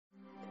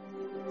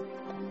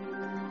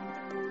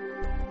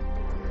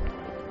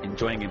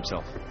enjoying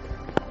himself.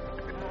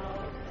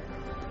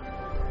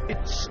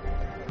 It's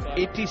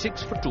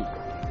 86 for 2.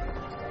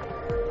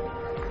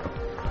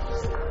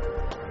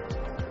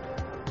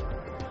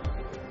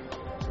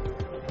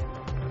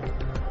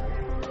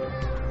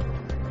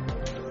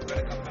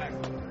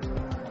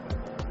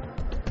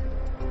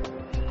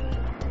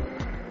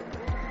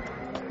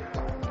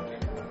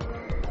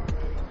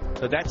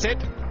 So that's it.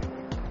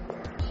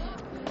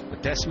 The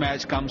test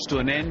match comes to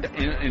an end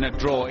in a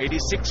draw.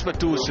 86 for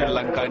 2 Sri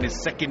Lanka in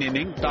his second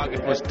inning.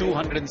 Target was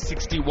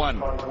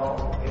 261.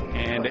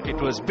 And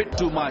it was a bit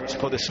too much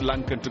for the Sri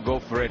Lankan to go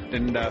for it.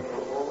 And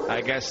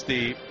I guess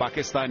the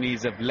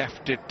Pakistanis have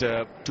left it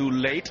too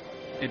late.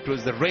 It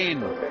was the rain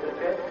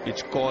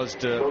which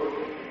caused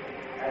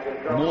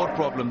more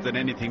problems than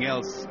anything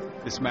else.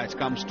 This match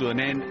comes to an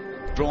end.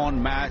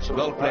 Drawn match.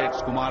 Well played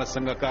Kumara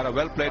Sangakkara.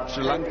 Well played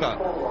Sri Lanka.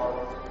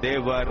 They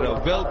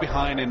were well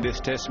behind in this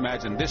test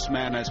match, and this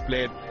man has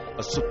played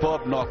a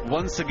superb knock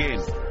once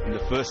again in the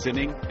first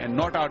inning and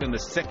not out in the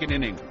second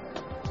inning.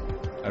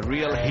 A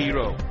real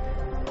hero.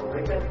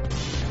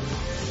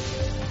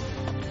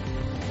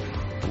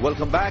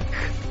 Welcome back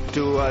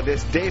to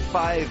this day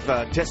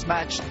 5 test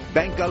match.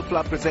 Bank Golf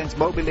Club presents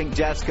Mobilink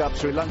Jazz Cup,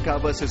 Sri Lanka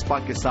versus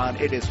Pakistan.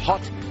 It is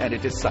hot and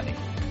it is sunny.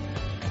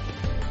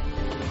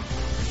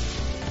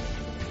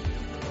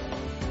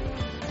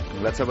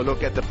 Let's have a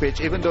look at the pitch.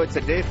 Even though it's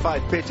a day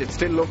 5 pitch, it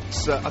still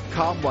looks a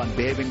calm one,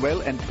 behaving well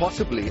and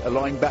possibly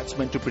allowing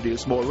batsmen to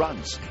produce more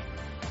runs.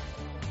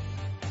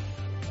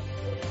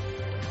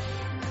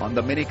 On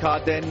the mini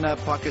card then,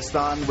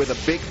 Pakistan with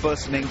a big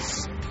first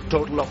innings,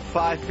 total of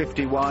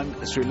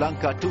 551, Sri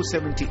Lanka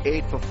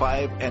 278 for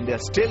 5, and they're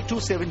still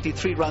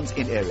 273 runs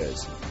in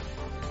errors.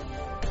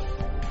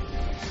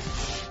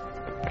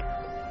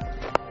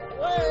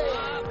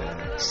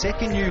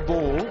 Second new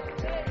ball.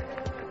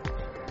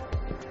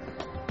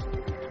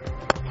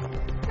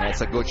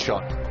 That's a good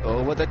shot.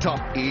 Over the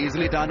top.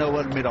 Easily done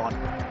over mid-on.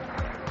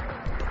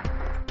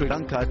 Sri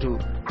Lanka to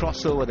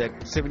cross over their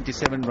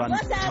 77-run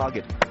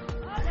target,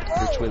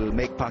 which will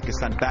make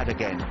Pakistan bat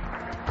again.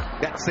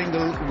 That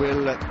single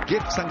will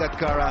give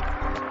Sangakkara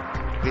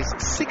his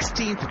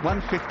 16th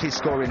 150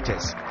 score in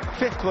test.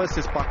 5th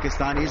versus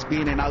Pakistan. He's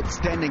been an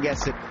outstanding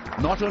asset,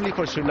 not only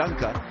for Sri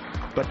Lanka,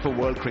 but for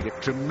world cricket.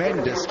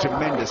 Tremendous,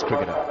 tremendous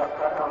cricketer.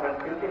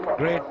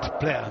 Great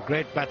player,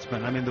 great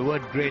batsman. I mean, the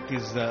word great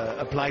is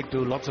applied to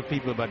lots of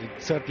people, but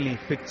it certainly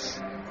fits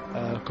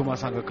Kumar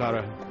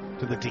Sangakkara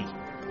to the T.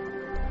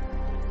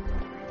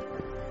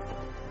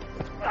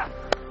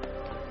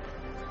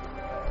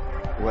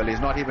 Well, he's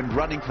not even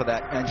running for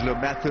that. Angelo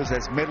Matthews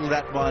has middled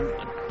that one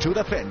to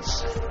the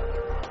fence.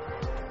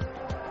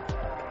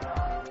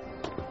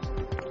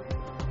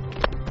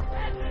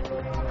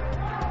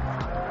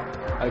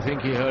 I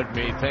think he heard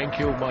me. Thank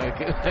you, Mike.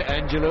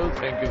 Angelo,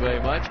 thank you very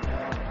much.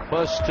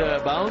 First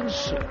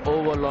bounce,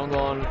 over long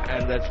on,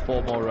 and that's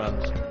 4 more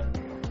runs.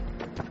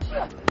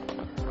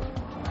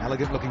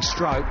 Elegant looking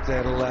stroke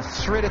that'll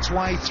thread its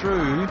way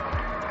through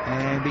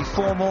and be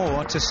 4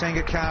 more to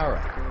Sangakkara.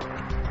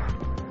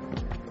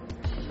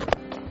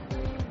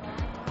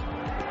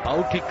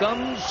 Out he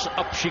comes,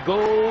 up she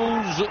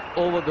goes,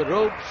 over the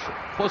ropes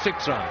for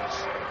 6 runs.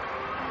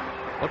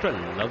 What a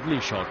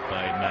lovely shot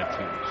by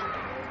Matthews.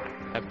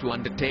 Have to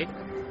undertake.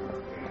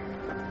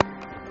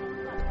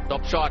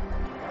 Top shot.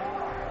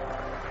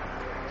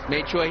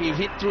 Made sure he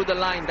hit through the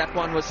line. That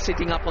one was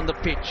sitting up on the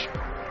pitch.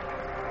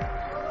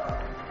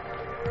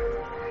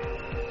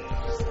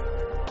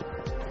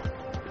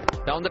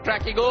 Down the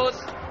track he goes.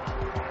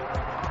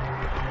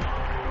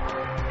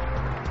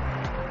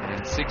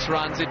 And 6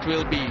 runs it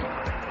will be.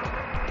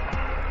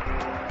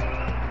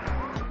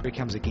 Here he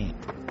comes again.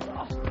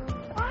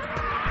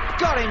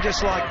 Got him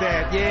just like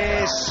that.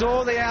 Yes,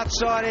 saw the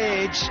outside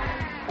edge.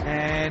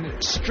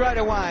 And straight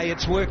away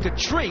it's worked a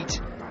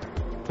treat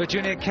for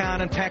Junaid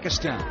Khan and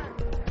Pakistan.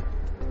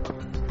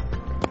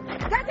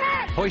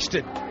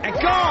 Hoisted and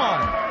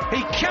gone.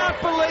 He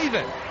can't believe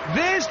it.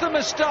 There's the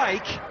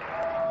mistake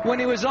when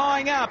he was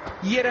eyeing up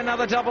yet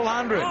another double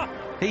 100.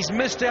 He's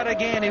missed out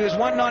again. He was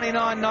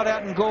 199 not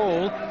out in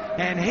Gaul,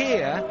 and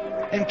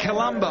here in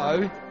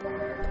Colombo,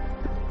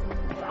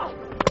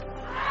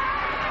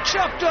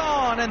 chopped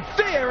on, and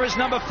there is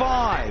number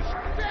 5.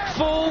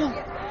 Full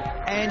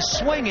and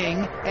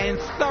swinging and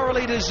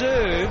thoroughly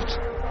deserved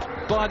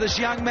by this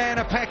young man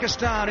of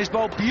Pakistan. He's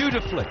bowled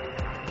beautifully.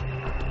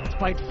 He's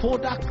played 4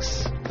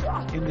 ducks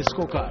in the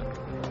scorecard.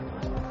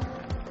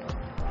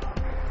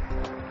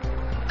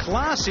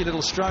 Classy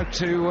little stroke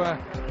to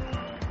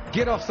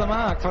get off the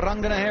mark for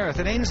Rangana Herath.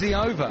 It ends the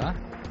over.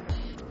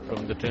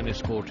 From the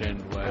tennis court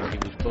end where he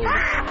was bowling.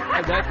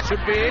 And that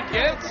should be it,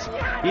 yes.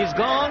 He's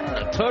gone.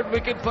 3rd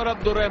wicket for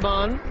Abdur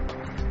Rahman.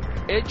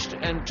 Edged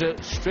and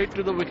straight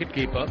to the wicket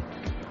keeper.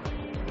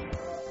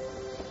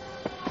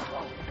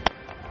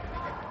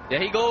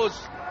 There he goes.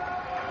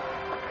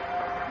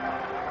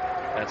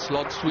 That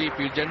slog sweep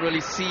you generally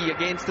see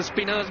against the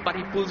spinners, but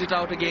he pulls it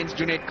out against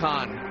Junaid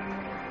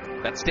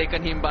Khan. That's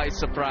taken him by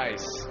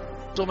surprise.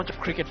 So much of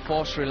cricket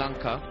for Sri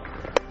Lanka.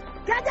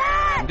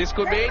 And this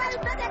could be it.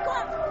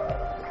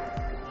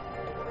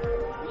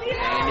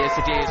 And yes,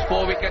 it is.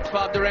 4 wickets for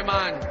Abdur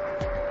Rahman.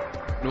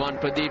 Nuwan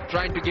Pradeep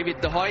trying to give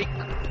it the hoik.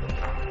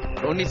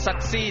 Only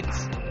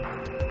succeeds.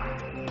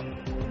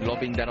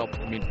 Lobbing that up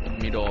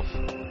mid-off.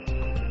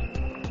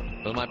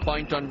 Well, my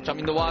point on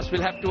Chaminda Was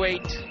will have to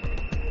wait.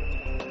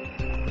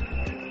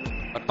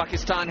 But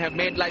Pakistan have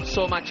made life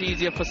so much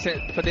easier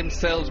for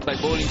themselves by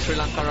bowling Sri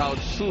Lanka out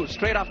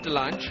straight after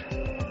lunch.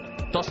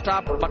 Tossed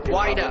up but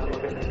wider.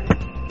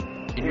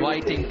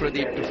 Inviting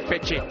Pradeep to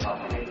fetch it.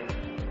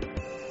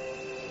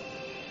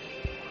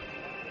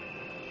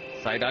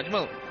 Saeed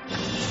Ajmal.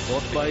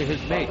 Caught by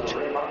his mate.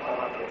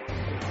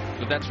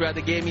 So that's where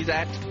the game is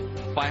at.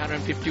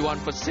 551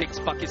 for 6.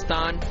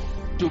 Pakistan.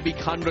 2 big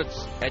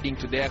hundreds adding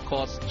to their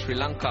cause. Sri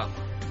Lanka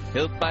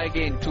helped by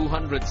again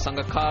 200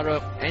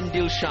 Sangakkara and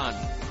Dilshan,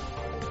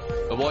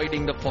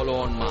 avoiding the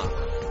follow-on mark.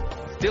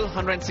 Still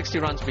 160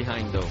 runs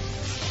behind though.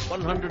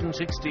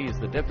 160 is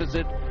the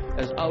deficit,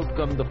 has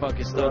outcome the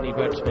Pakistani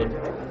batsmen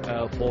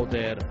for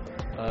their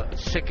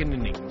second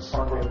innings.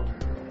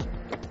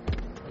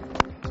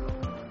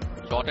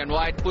 Short and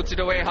wide, puts it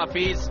away.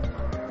 Hafiz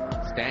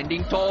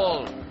standing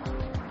tall.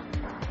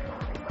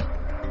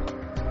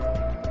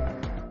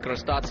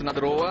 Starts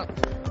another over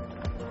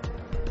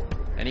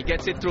and he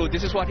gets it through.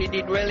 This is what he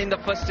did well in the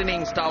first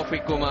innings.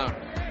 Taufiq Kumar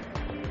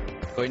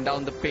going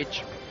down the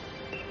pitch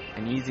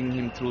and easing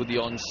him through the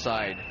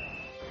onside.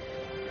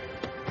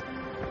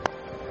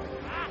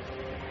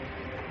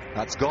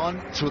 That's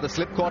gone through the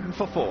slip cordon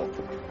for 4.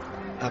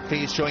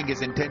 Hafiz showing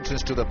his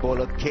intentions to the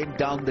bowler, came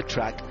down the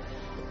track,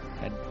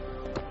 and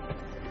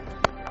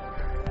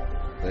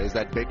there's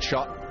that big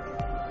shot,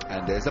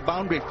 and there's a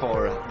boundary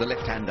for the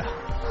left-hander.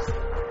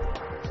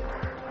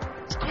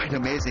 It's quite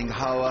amazing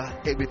how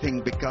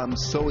everything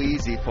becomes so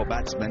easy for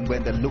batsmen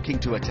when they're looking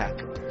to attack.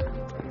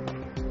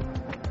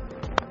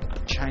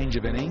 Change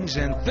of innings,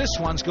 and this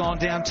one's gone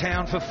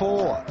downtown for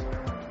 4.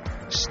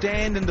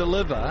 Stand and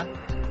deliver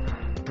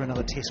for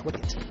another test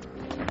wicket.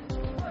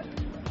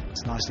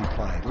 It's nicely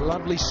played.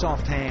 Lovely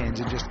soft hands,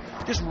 and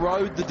just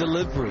rode the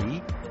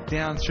delivery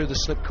down through the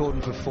slip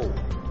cordon for 4.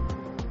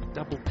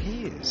 Double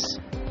pairs.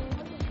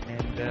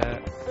 And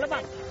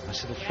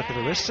nice little flick of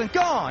the wrist, and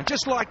gone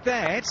just like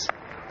that.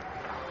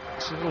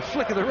 Just a little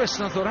flick of the wrist,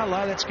 and I thought,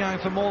 hello, that's going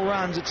for more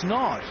runs. It's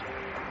not.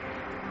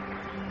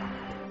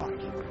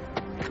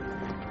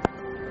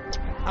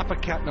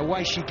 Uppercut, and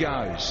away she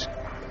goes.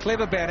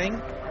 Clever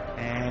batting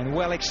and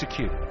well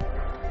executed.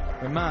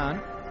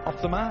 Rahman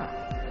off the mark.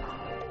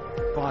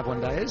 5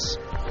 one-dayers.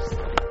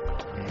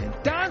 And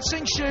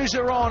dancing shoes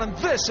are on, and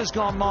this has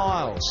gone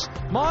miles.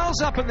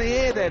 Miles up in the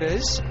air, that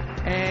is,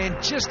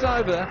 and just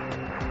over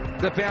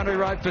the boundary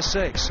rope for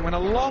 6. Went a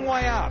long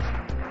way up.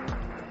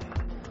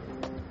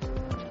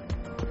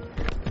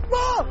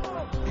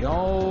 The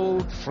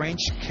old French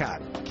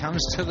cut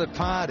comes to the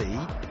party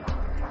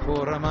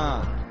for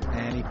Rahman,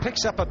 and he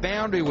picks up a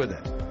boundary with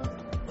it.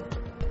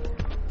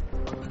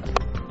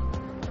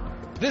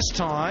 This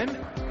time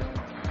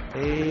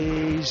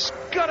he's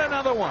got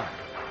another one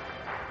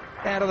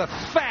out of the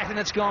fat, and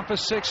it's gone for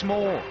 6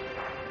 more.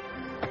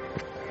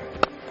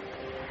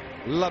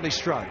 Lovely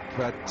stroke,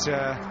 but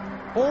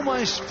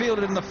almost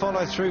fielded in the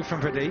follow through from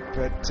Pradeep,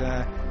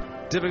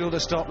 but difficult to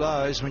stop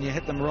those when you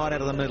hit them right out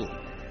of the middle.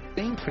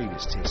 In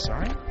previous test,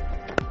 sorry.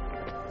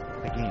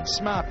 Again,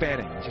 smart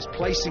batting, just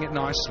placing it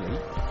nicely.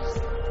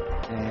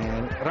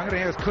 And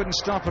Rangariherath couldn't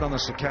stop it on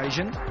this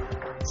occasion.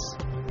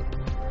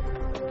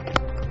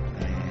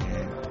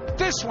 And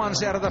this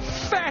one's out of the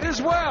fat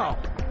as well.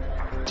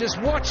 Just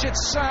watch it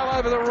sail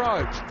over the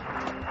rope.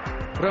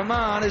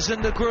 Rahman is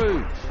in the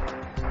groove.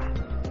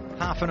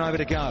 Half an over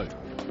to go.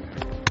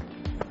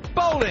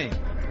 Bowling.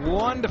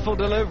 Wonderful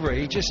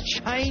delivery. Just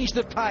changed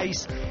the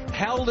pace.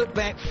 Held it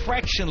back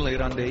fractionally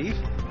at Undev.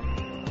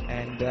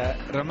 And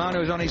Rahman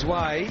was on his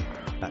way.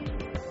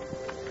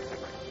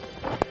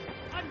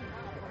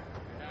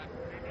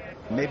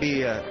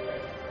 Maybe we'll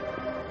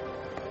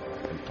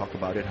talk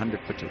about it. 100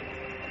 for 2.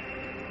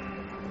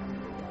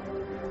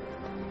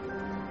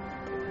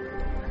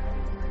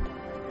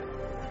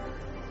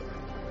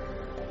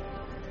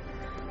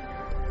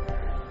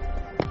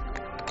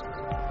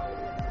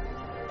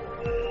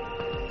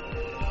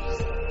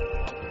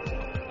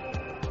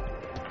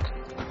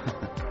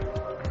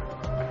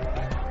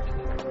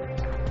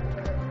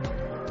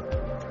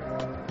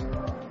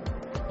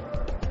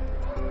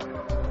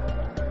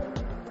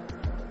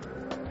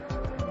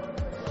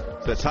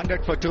 So it's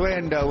 100 for 2,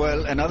 and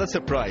well, another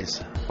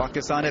surprise.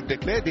 Pakistan have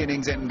declared the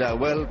innings, and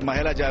well,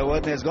 Mahela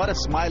Jayawardene has got a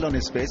smile on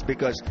his face,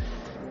 because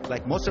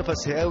like most of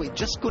us here, we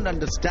just couldn't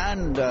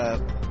understand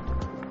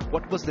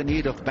what was the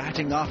need of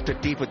batting after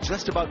tea for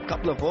just about a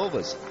couple of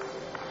overs.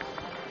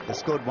 They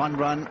scored 1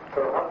 run,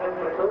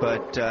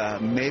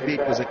 but maybe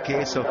it was a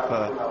case of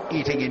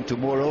eating into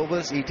more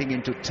overs, eating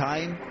into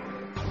time.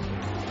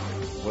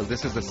 Well,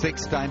 this is the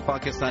 6th time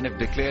Pakistan have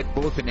declared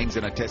both innings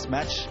in a test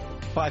match.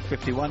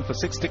 551 for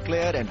 6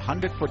 declared and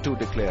 100 for 2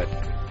 declared.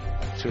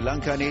 Sri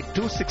Lanka need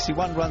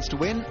 261 runs to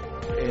win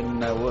in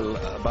well,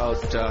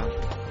 about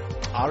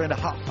hour and a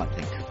half, I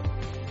think.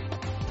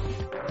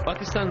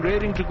 Pakistan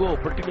raring to go,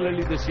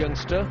 particularly this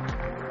youngster.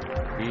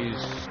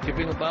 He's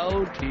skipping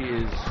about. He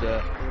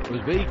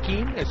was very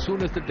keen. As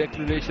soon as the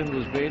declaration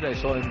was made, I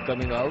saw him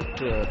coming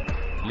out,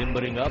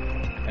 limbering up.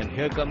 And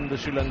here come the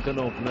Sri Lankan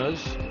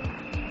openers.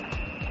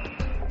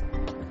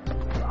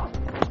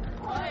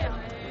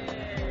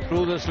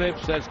 Through the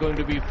slips, that's going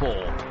to be 4.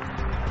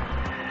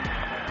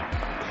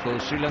 So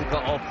Sri Lanka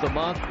off the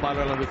mark,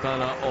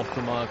 Paralavithana off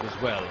the mark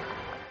as well.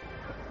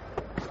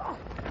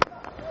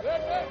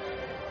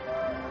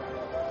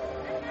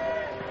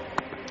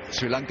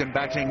 Sri Lankan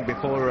batting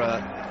before,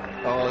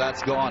 oh,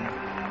 that's gone.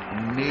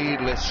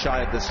 Needless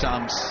shy of the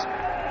stumps.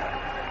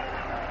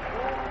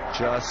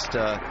 Just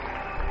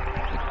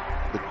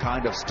the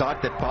kind of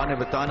start that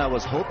Paralavithana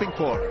was hoping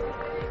for.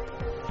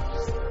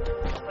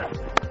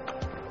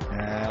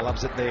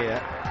 Loves it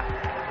there.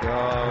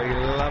 Oh, he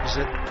loves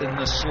it in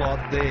the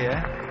slot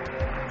there.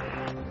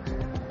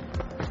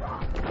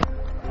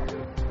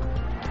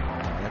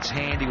 That's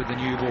handy with the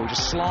new ball.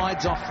 Just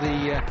slides off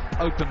the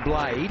open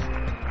blade.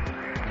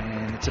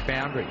 And it's a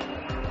boundary.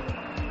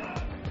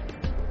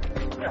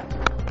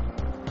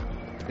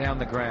 Down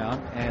the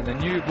ground. And the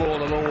new ball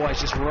will always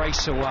just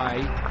race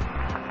away.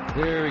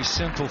 Very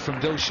simple from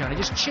Dilshan. He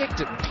just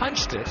checked it and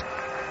punched it.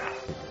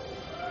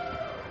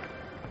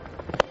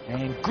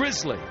 And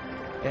Grizzly,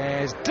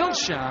 as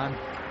Dilshan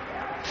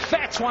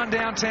fats one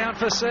downtown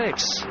for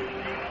 6.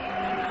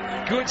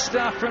 Good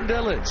stuff from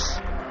Dillards.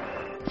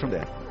 From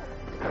there.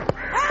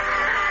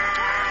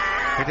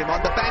 Hit him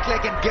on the back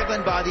leg and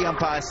given by the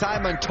umpire.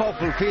 Simon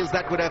Toffel feels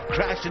that would have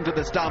crashed into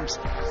the stumps.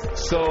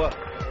 So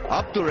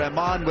Abdur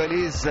Rahman, well,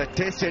 he's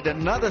tasted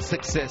another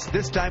success,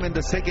 this time in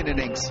the second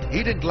innings.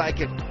 He didn't like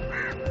it.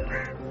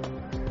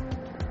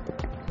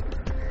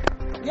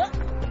 Yep.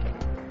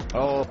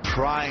 Oh,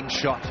 prying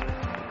shot.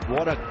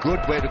 What a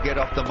good way to get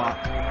off the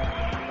mark.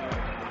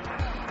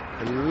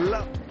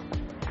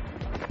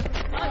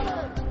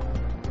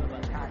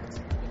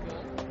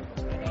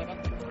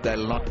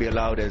 That'll not be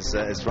allowed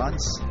as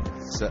runs.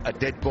 It's a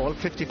dead ball,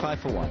 55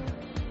 for 1.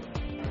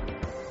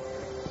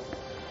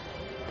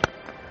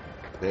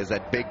 There's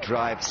that big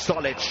drive,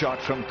 solid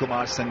shot from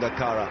Kumar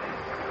Sangakkara.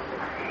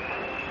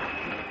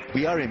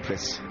 We are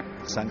impressed,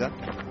 Sanga.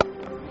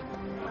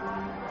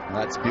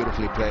 That's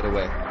beautifully played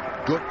away.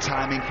 Good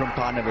timing from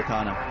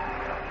Paralavithana.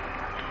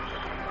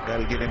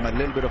 That'll give him a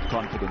little bit of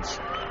confidence.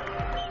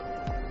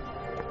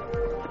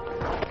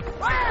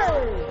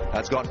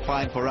 That's gone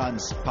fine for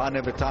runs.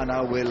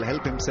 Paralavithana will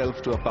help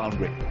himself to a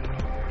boundary.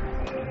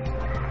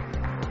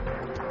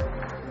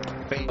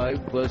 5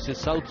 versus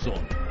South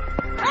Zone.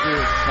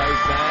 Good side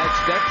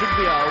match. That should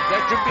be out.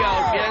 That should be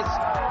out. Yes,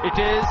 it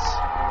is.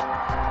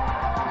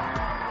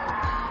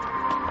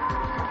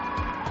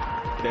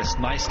 That's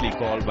nicely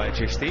called by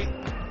Chishti.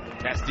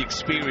 That's the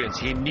experience.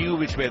 He knew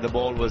which way the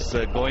ball was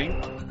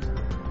going.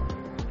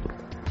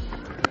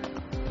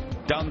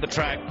 Down the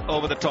track,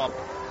 over the top.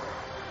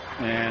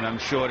 And I'm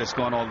sure it's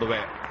gone all the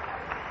way.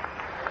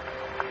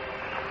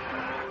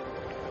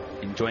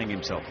 Enjoying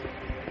himself.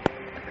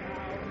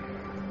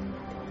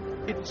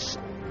 It's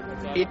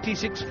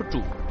 86 for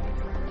 2.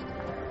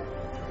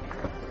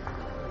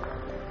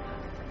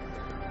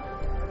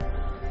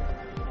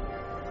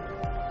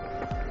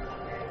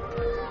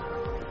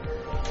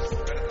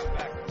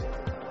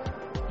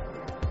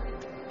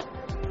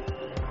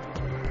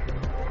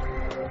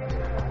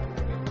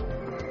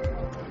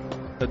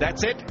 So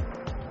that's it.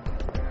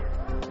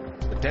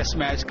 The test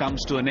match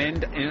comes to an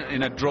end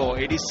in a draw.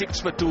 86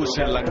 for 2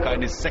 Sri Lanka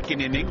in his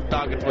second inning.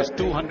 Target was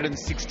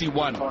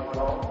 261.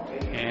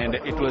 And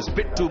it was a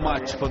bit too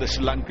much for the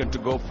Sri Lankan to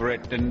go for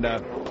it. And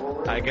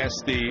I guess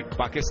the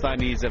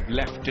Pakistanis have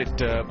left it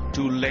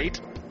too late.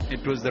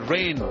 It was the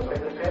rain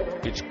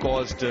which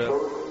caused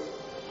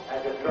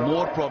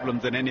more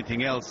problems than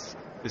anything else.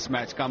 This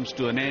match comes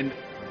to an end.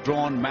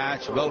 Drawn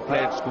match, well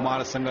played Kumar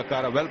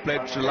Sangakkara, well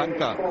played Sri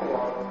Lanka.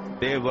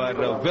 They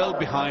were well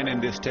behind in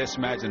this test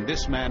match, and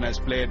this man has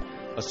played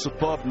a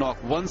superb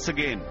knock once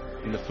again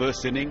in the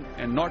first inning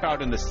and not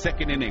out in the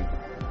second inning.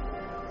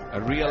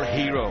 A real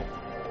hero.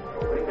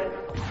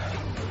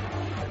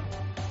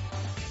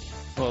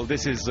 Well,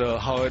 this is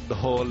how the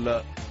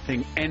whole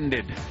thing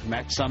ended.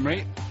 Match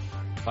summary.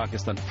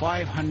 Pakistan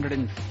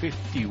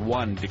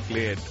 551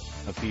 declared.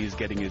 Hafiz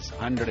getting his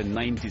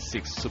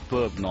 196.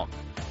 Superb knock.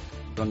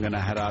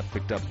 Rangana Herat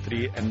picked up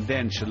 3, and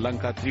then Sri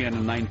Lanka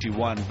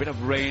 391. Bit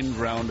of rain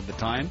round at the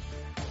time,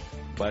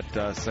 but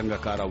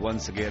Sangakkara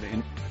once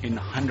again in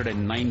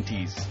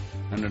 190s,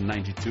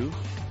 192.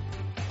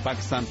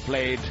 Pakistan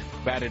played,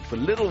 batted for a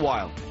little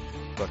while,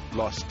 but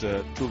lost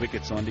 2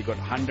 wickets only, got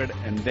 100,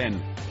 and then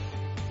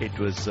it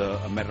was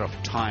a matter of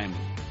time.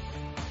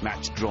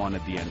 Match drawn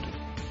at the end.